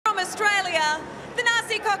Australia,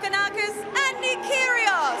 Thanasi Kokkinakis and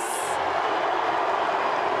Kyrgios.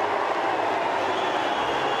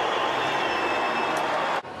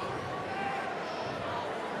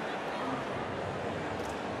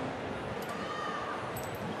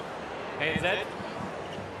 Hey, Zed.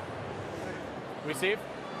 Receive.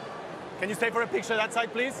 Can you stay for a picture that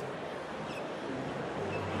side, please?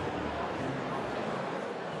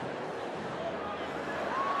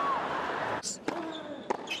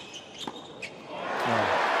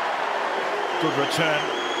 Good return.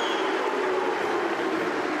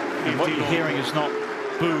 And what you're hearing is not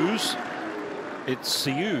boos, it's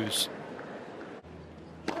seus.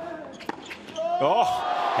 Oh,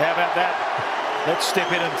 how about that? Let's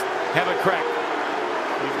step in and have a crack.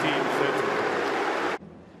 15-30.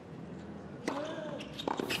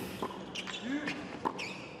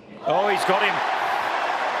 Oh, he's got him.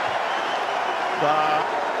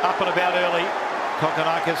 Up and about early.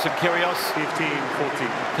 Kokkinakis and Kyrgios. 15-14. A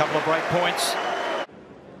couple of break points.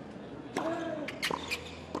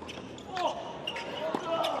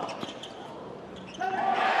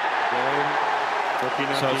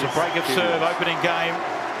 So it's a break of serve, opening game.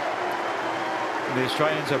 And the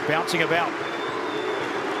Australians are bouncing about.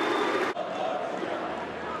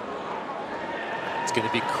 It's going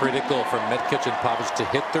to be critical for Mektic and Pavic to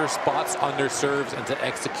hit their spots on their serves and to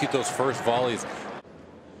execute those first volleys.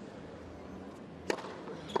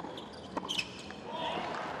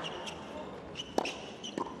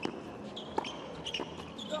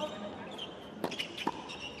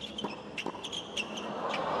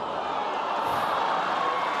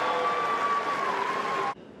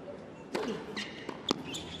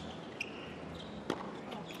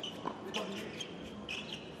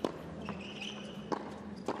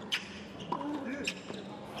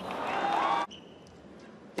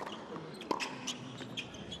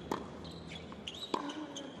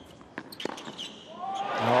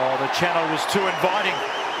 Channel was too inviting.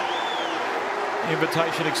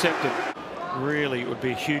 Invitation accepted. Really, it would be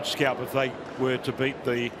a huge scalp if they were to beat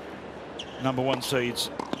the #1 seeds.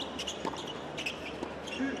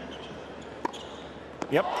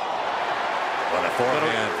 Yep. What a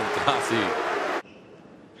forehand from Thanasi.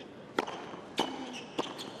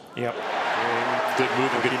 Yep. Good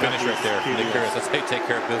move and good finish right there from Kyrgios. That's how you take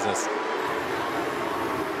care of business.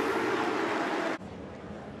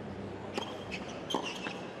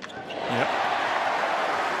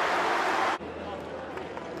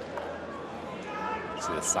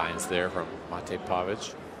 See the signs there from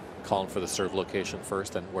Pavic, calling for the serve location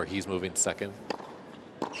first and where he's moving second.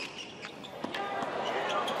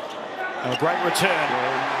 A great return.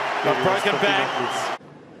 A broken back.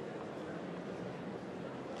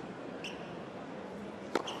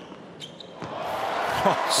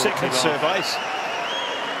 Oh, second serve ace.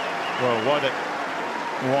 Well, why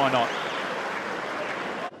not?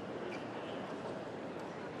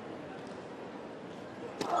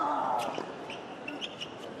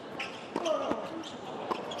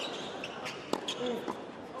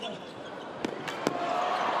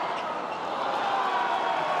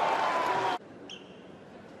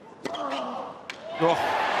 Oh.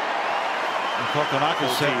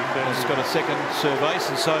 Kokkinakis has got a second serve ace,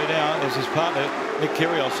 and so now as his partner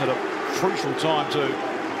Kyrgios at a crucial time too.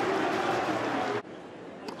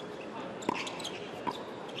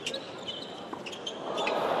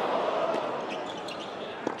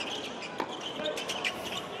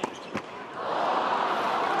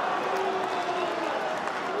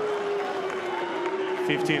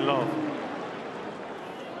 Love.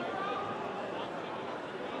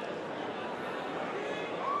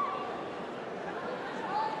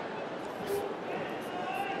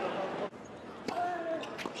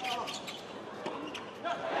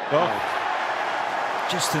 Well,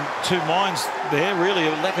 just in two minds there, really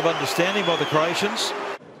a lack of understanding by the Croatians.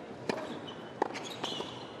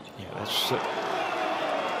 Yeah, that's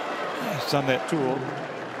he's done that tour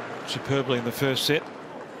superbly in the first set.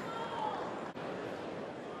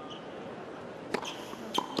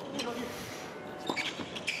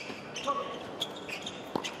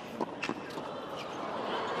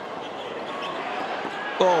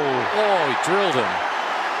 Oh, he drilled him.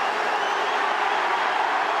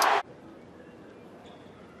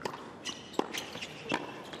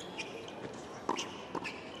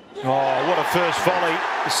 Oh, what a first volley.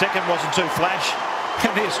 The second wasn't too flash.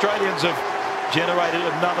 And the Australians have generated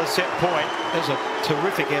another set point. There's a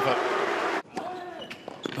terrific effort.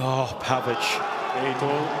 Oh, Pavic.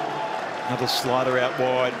 Another slider out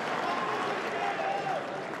wide.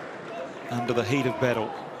 Under the heat of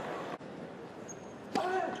battle.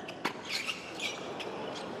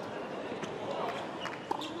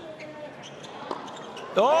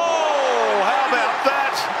 Oh!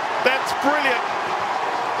 brilliant.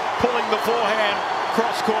 Pulling the forehand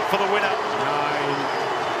cross court for the winner.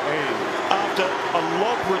 9-8. After a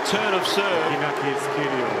lob return of serve. Kokkinakis,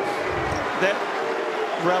 Kyrgios. That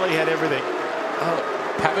rally had everything.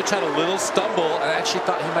 Pavic had a little stumble. I actually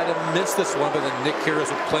thought he might have missed this one, but then Nick Kyrgios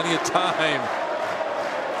with plenty of time.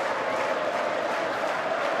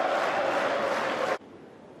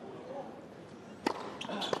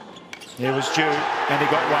 It was due, and he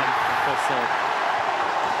got one.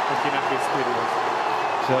 Kokkinakis, Kyrgios.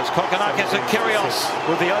 So it's Kokkinakis and Kyrgios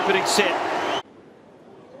with the opening set.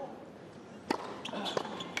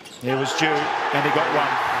 It was due, and he got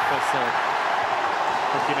one.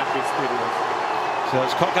 Kokkinakis, Kyrgios. So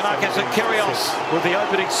it's Kokkinakis and Kyrgios with the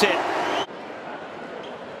opening set.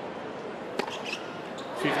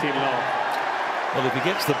 15 love. Well, if he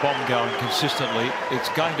gets the bomb going consistently, it's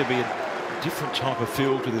going to be a different type of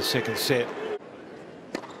feel to the second set.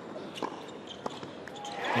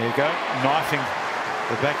 There you go, knifing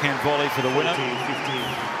the backhand volley for the winner. 15.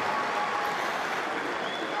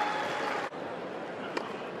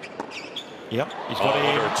 Yep, he's got it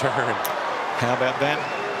in. Return. How about that?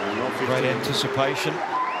 Great anticipation.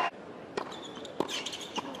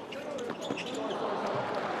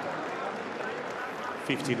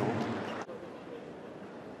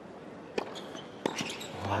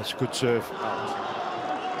 Oh, that's a good serve.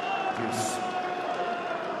 Yes.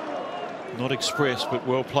 Not express, but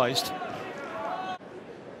well placed.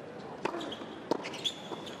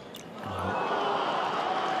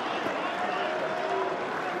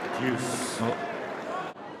 Yes. Oh.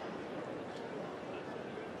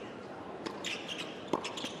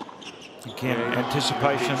 Again,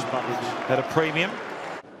 anticipation at a premium.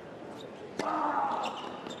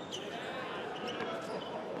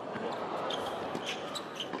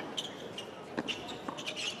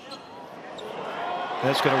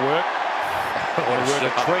 That's going to work. Going to work a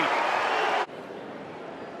treat.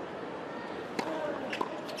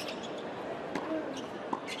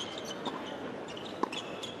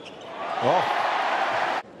 Oh.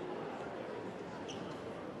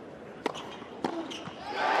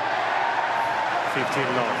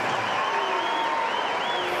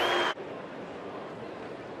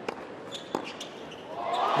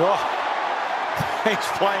 Oh, he's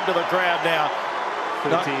playing to the crowd now.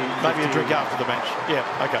 No, maybe a drink after the match. Yeah,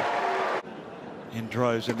 okay. In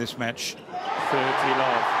droves in this match. 30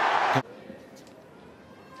 love.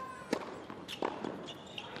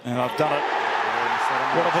 And I've done it.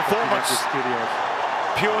 What a performance.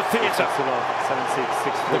 Pure theatre. 7-6,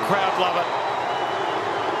 6-3. The crowd love it.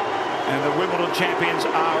 And the Wimbledon champions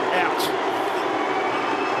are out.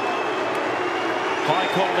 High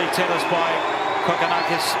quality tennis by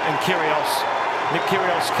Kokkinakis and Kyrgios. Nick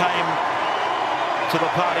Kyrgios came to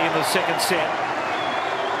the party in the second set.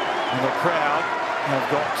 And the crowd have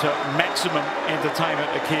got maximum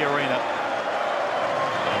entertainment at Key Arena.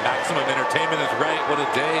 Maximum entertainment is right. What a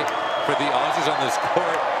day for the Aussies on this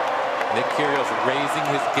court. Nick Kyrgios raising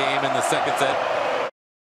his game in the second set.